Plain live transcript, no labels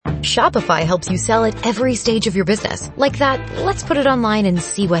Shopify helps you sell at every stage of your business. Like that, let's put it online and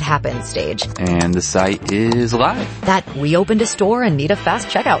see what happens stage. And the site is live. That we opened a store and need a fast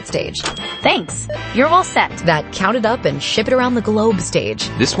checkout stage. Thanks. You're all set. That count it up and ship it around the globe stage.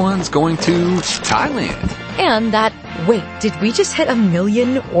 This one's going to Thailand. And that, wait, did we just hit 1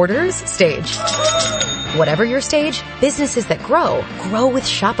 million orders stage? Whatever your stage, businesses that grow with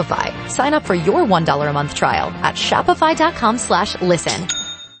Shopify. Sign up for your $1 a month trial at shopify.com/listen.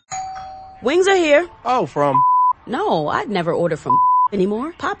 Wings are here. Oh, from... No, I'd never order from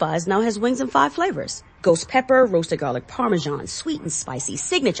anymore. Popeyes now has wings in 5 flavors. Ghost pepper, roasted garlic parmesan, sweet and spicy,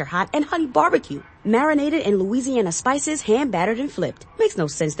 signature hot, and honey barbecue. Marinated in Louisiana spices, hand battered and flipped. Makes no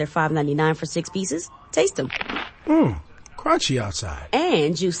sense they're $5.99 for 6 pieces. Taste them. Crunchy outside.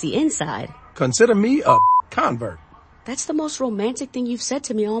 And juicy inside. Consider me a convert. That's the most romantic thing you've said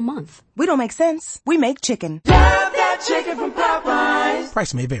to me all month. We don't make sense. We make chicken. Love that chicken from Popeyes.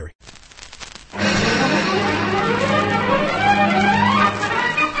 Price may vary.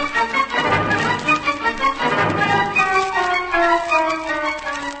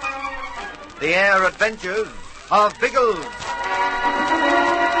 The Air Adventures of Biggles.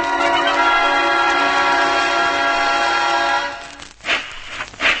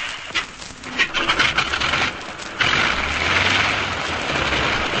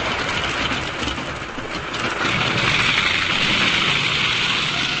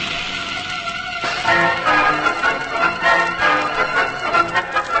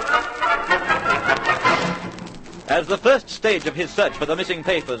 As the first stage of his search for the missing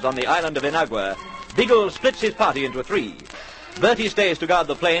papers on the island of Inagua, Biggles splits his party into 3. Bertie stays to guard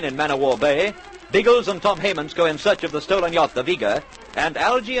the plane in Man-o-War Bay, Biggles and Tom Haymans go in search of the stolen yacht, the Viga, and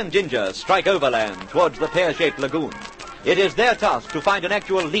Algy and Ginger strike overland towards the pear-shaped lagoon. It is their task to find an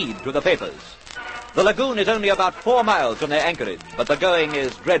actual lead to the papers. The lagoon is only about 4 miles from their anchorage, but the going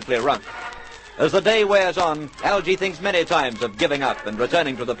is dreadfully rough. As the day wears on, Algy thinks many times of giving up and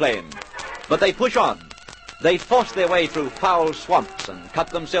returning to the plane. But they push on. They force their way through foul swamps and cut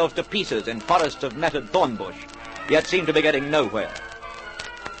themselves to pieces in forests of matted thorn bush, yet seem to be getting nowhere.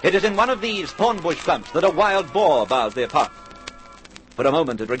 It is in one of these thorn bush clumps that a wild boar bars their path. For a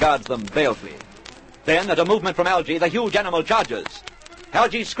moment it regards them balefully. Then, at a movement from Algy, the huge animal charges.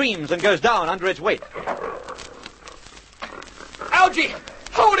 Algy screams and goes down under its weight. Algy!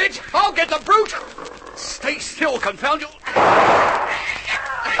 Hold it! I'll get the brute! Stay still, confound you!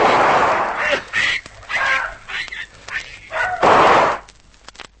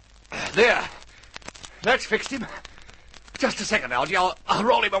 There. That's fixed him. Just a second, Algy. I'll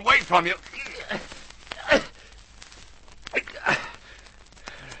roll him away from you.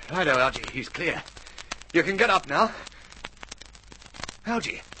 Righto, Algy. He's clear. You can get up now.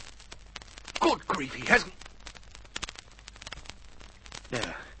 Algy. Good grief, he hasn't...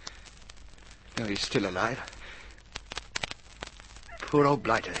 No, he's still alive. Poor old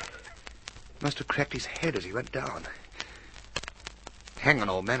Blighter. Must have cracked his head as he went down. Hang on,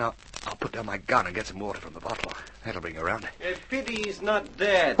 old man. I'll put down my gun and get some water from the bottle. That'll bring you around. Pity he's not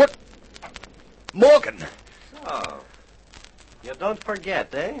dead. What? Morgan! So, you don't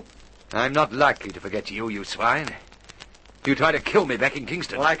forget, eh? I'm not likely to forget you, you swine. You tried to kill me back in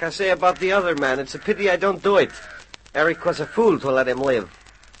Kingston. Like I say about the other man, it's a pity I don't do it. Eric was a fool to let him live.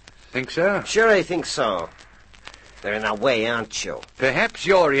 Think so? Sure, I think so. They're in our way, aren't you? Perhaps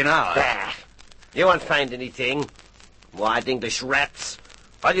you're in ours. Bah! You won't find anything. White English rats.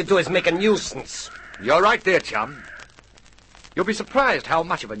 All you do is make a nuisance. You're right there, chum. You'll be surprised how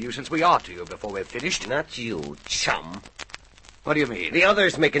much of a nuisance we are to you before we're finished. Not you, chum. What do you mean? The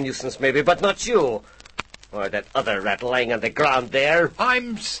others make a nuisance, maybe, but not you. Or that other rat lying on the ground there.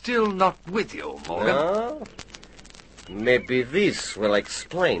 I'm still not with you, Morgan. No? Maybe this will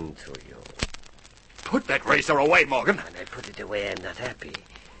explain to you. Put that razor away, Morgan. When I put it away, I'm not happy.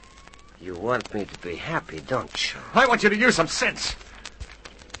 You want me to be happy, don't you? I want you to use some sense.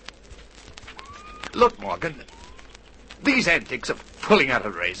 Look, Morgan. These antics of pulling out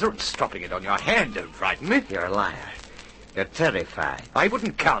a razor and stropping it on your hand don't frighten me. You're a liar. You're terrified. I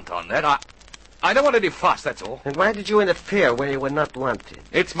wouldn't count on that. I don't want any fuss, that's all. And why did you interfere where you were not wanted?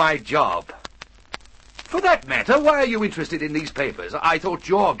 It's my job. For that matter, why are you interested in these papers? I thought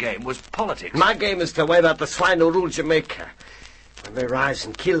your game was politics. My game is to wipe out the swine who rule Jamaica. When they rise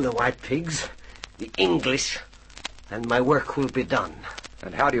and kill the white pigs, the English, then my work will be done.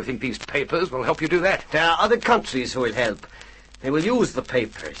 And how do you think these papers will help you do that? There are other countries who will help. They will use the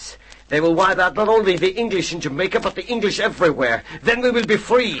papers. They will wipe out not only the English in Jamaica, but the English everywhere. Then we will be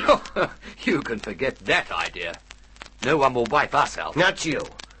free. You can forget that idea. No one will wipe us out. Not you.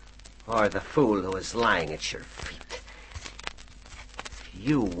 Or the fool who is lying at your feet.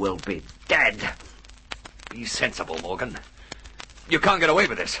 You will be dead. Be sensible, Morgan. You can't get away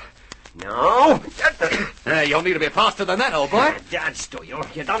with this. No. You'll need to be faster than that, old boy. Dad's do you.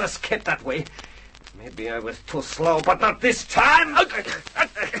 You don't escape that way. Maybe I was too slow, but not this time.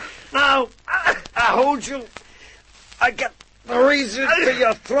 Now, I hold you. I get the reason to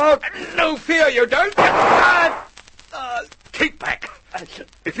your throat. No fear, you don't. Keep back.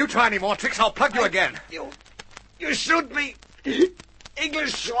 If you try any more tricks, I'll plug you again. You shoot me.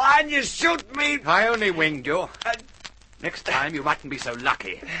 English swine, you shoot me. I only winged you. Next time, you mightn't be so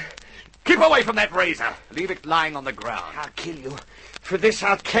lucky. Keep away from that razor. Leave it lying on the ground. I'll kill you. For this,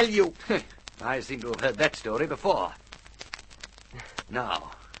 I'll kill you. I seem to have heard that story before.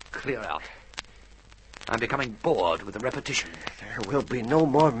 Now, clear out. I'm becoming bored with the repetition. There will be no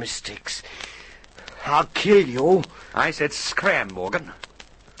more mistakes. I'll kill you. I said scram, Morgan.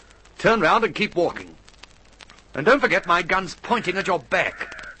 Turn round and keep walking. And don't forget my gun's pointing at your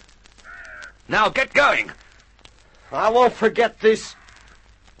back. Now get going. I won't forget this.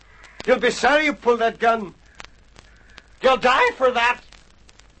 You'll be sorry you pulled that gun. You'll die for that.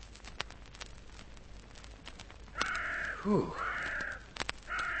 Whew.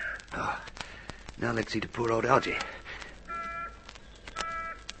 Now let's see to poor old Algy.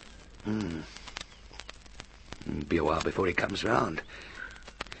 Be a while before he comes round.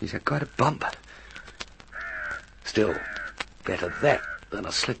 He's had quite a bump. Still, better that than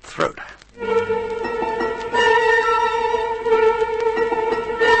a slit throat.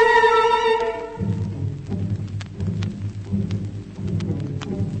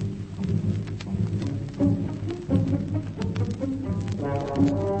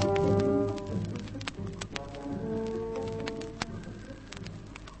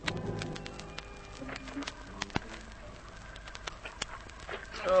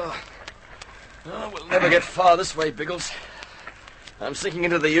 We'll never get far this way, Biggles. I'm sinking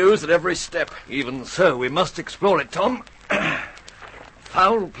into the ooze at every step. Even so, we must explore it, Tom.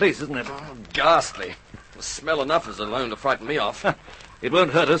 Foul place, isn't it? Oh, ghastly. The smell enough is alone to frighten me off. It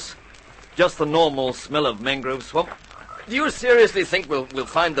won't hurt us. Just the normal smell of mangrove swamp. Do you seriously think we'll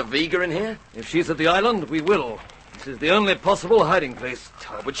find the Vega in here? If she's at the island, we will. This is the only possible hiding place.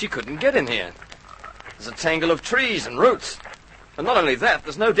 Oh, but she couldn't get in here. There's a tangle of trees and roots. And not only that,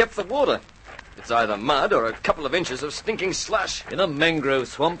 there's no depth of water. It's either mud or a couple of inches of stinking slush. In a mangrove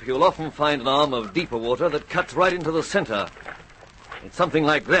swamp, you'll often find an arm of deeper water that cuts right into the center. It's something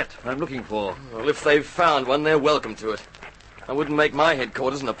like that I'm looking for. Well, if they've found one, they're welcome to it. I wouldn't make my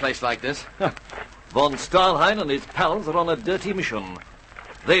headquarters in a place like this. Von Stahlheim and his pals are on a dirty mission.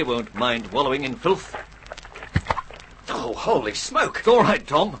 They won't mind wallowing in filth. Oh, holy smoke. It's all right,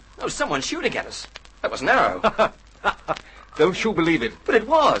 Tom. Oh, someone's shooting at us. That was narrow. Don't you believe it? But it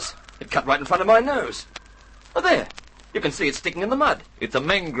was. It cut right in front of my nose. Oh, there. You can see it sticking in the mud. It's a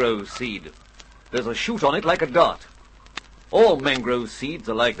mangrove seed. There's a shoot on it like a dart. All mangrove seeds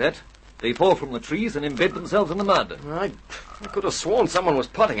are like that. They fall from the trees and embed themselves in the mud. I could have sworn someone was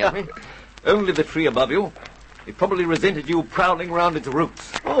potting at me. Only the tree above you. It probably resented you prowling round its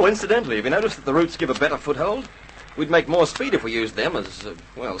roots. Oh, incidentally, have you noticed that the roots give a better foothold? We'd make more speed if we used them as,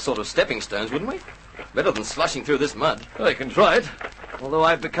 sort of stepping stones, wouldn't we? Better than slushing through this mud. I can try it. Although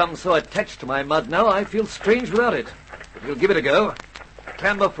I've become so attached to my mud now, I feel strange without it. But we'll give it a go.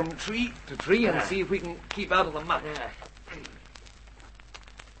 Clamber from tree to tree and see if we can keep out of the mud.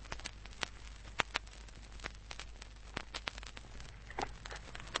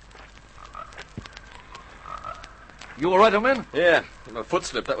 You all right, old man? Yeah, my foot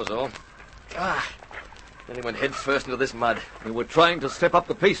slipped, that was all. Then he went head first into this mud. We were trying to step up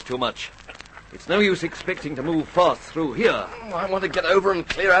the pace too much. It's no use expecting to move fast through here. Oh, I want to get over and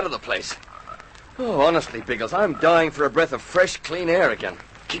clear out of the place. Oh, honestly, Biggles, I'm dying for a breath of fresh, clean air again.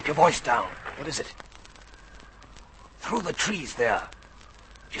 Keep your voice down. What is it? Through the trees there.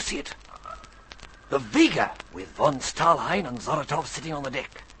 You see it? The Vega, with von Stahlheim and Zoratov sitting on the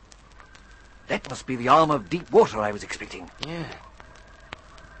deck. That must be the arm of deep water I was expecting. Yeah.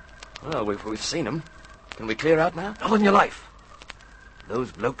 Well, we've seen them. Can we clear out now? Not on your life.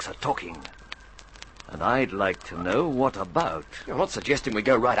 Those blokes are talking. And I'd like to know what about. You're not suggesting we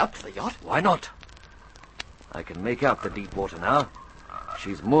go right up to the yacht? Why not? I can make out the deep water now.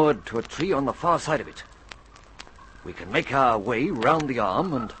 She's moored to a tree on the far side of it. We can make our way round the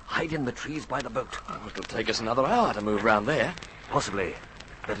arm and hide in the trees by the boat. Oh, it'll take us another hour to move round there. Possibly.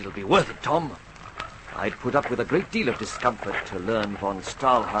 But it'll be worth it, Tom. I'd put up with a great deal of discomfort to learn von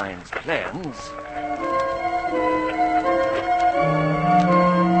Stahlheim's plans.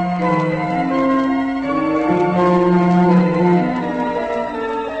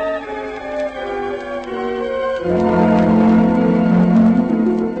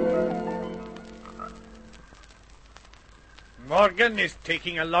 Morgan is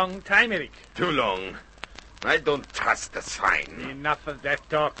taking a long time, Eric. Too long. I don't trust the swine. Enough of that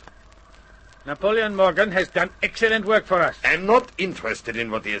talk. Napoleon Morgan has done excellent work for us. I'm not interested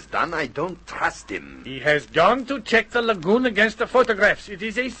in what he has done. I don't trust him. He has gone to check the lagoon against the photographs. It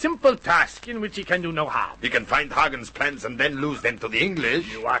is a simple task in which he can do no harm. He can find Hagen's plans and then lose them to the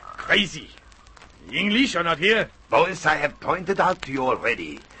English. You are crazy. The English are not here. Boris, I have pointed out to you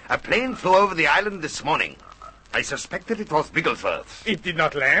already. A plane flew over the island this morning. I suspected it was Bigglesworth. It did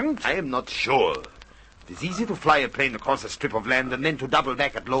not land? I am not sure. It is easy to fly a plane across a strip of land and then to double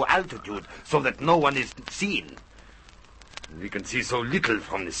back at low altitude so that no one is seen. We can see so little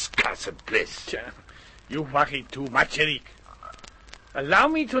from this cursed place. You worry too much, Eric. Allow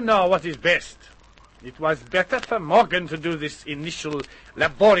me to know what is best. It was better for Morgan to do this initial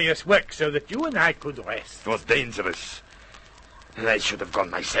laborious work so that you and I could rest. It was dangerous. I should have gone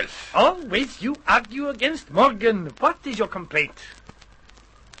myself. Always you argue against Morgan. What is your complaint?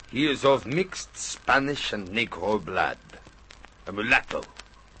 He is of mixed Spanish and Negro blood. A mulatto.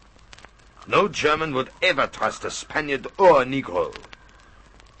 No German would ever trust a Spaniard or a Negro.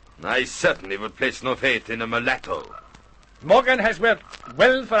 I certainly would place no faith in a mulatto. Morgan has worked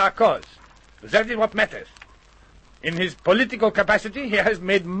well for our cause. That is what matters. In his political capacity, he has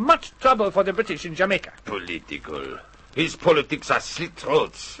made much trouble for the British in Jamaica. Political? His politics are slit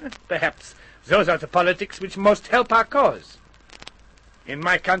throats. Perhaps those are the politics which most help our cause. In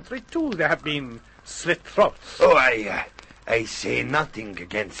my country, too, there have been slit throats. Oh, I say nothing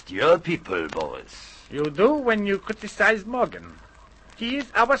against your people, Boris. You do when you criticize Morgan. He is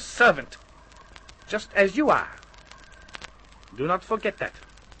our servant, just as you are. Do not forget that.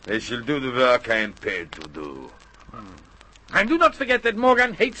 I shall do the work I am paid to do. And do not forget that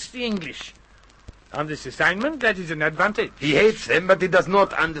Morgan hates the English. On this assignment, that is an advantage. He hates them, but he does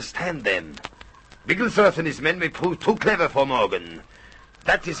not understand them. Bigglesworth and his men may prove too clever for Morgan.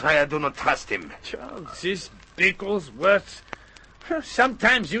 That is why I do not trust him. Charles, this Bigglesworth.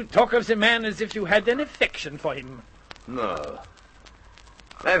 Sometimes you talk of the man as if you had an affection for him. No.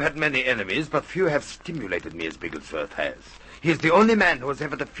 I've had many enemies, but few have stimulated me as Bigglesworth has. He is the only man who has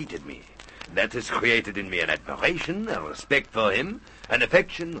ever defeated me. That has created in me an admiration, a respect for him, an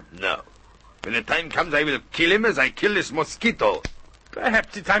affection, no. When the time comes, I will kill him as I kill this mosquito.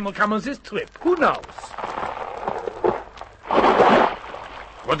 Perhaps the time will come on this trip. Who knows?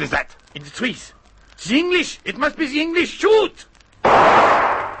 What is that? In the trees. The English! It must be the English! Shoot!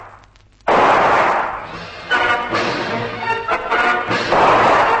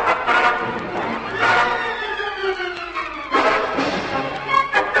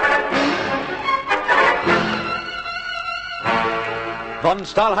 Von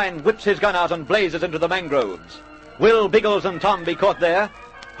Stahlheim whips his gun out and blazes into the mangroves. Will Biggles and Tom be caught there?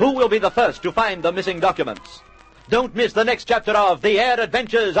 Who will be the first to find the missing documents? Don't miss the next chapter of The Air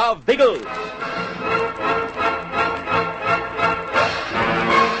Adventures of Biggles.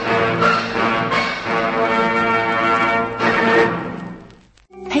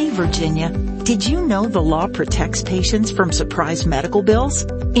 Hey, Virginia, did you know the law protects patients from surprise medical bills?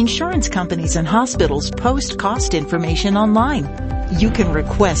 Insurance companies and hospitals post cost information online. You can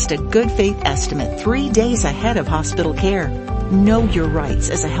request a good faith estimate 3 days ahead of hospital care. Know your rights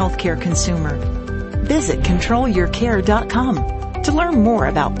as a healthcare consumer. Visit controlyourcare.com to learn more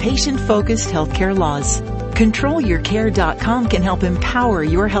about patient-focused healthcare laws. ControlYourCare.com can help empower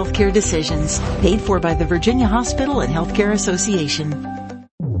your healthcare decisions. Paid for by the Virginia Hospital and Healthcare Association.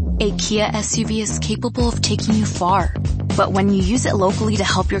 A Kia SUV is capable of taking you far. But when you use it locally to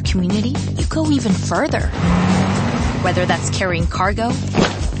help your community, you go even further. Whether that's carrying cargo,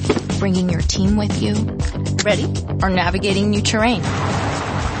 bringing your team with you, ready, or navigating new terrain.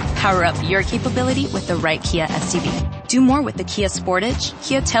 Power up your capability with the right Kia SUV. Do more with the Kia Sportage,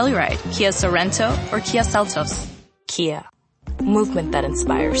 Kia Telluride, Kia Sorento, or Kia Seltos. Kia. Movement that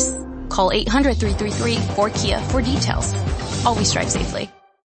inspires. Call 800-333-4KIA for details. Always drive safely.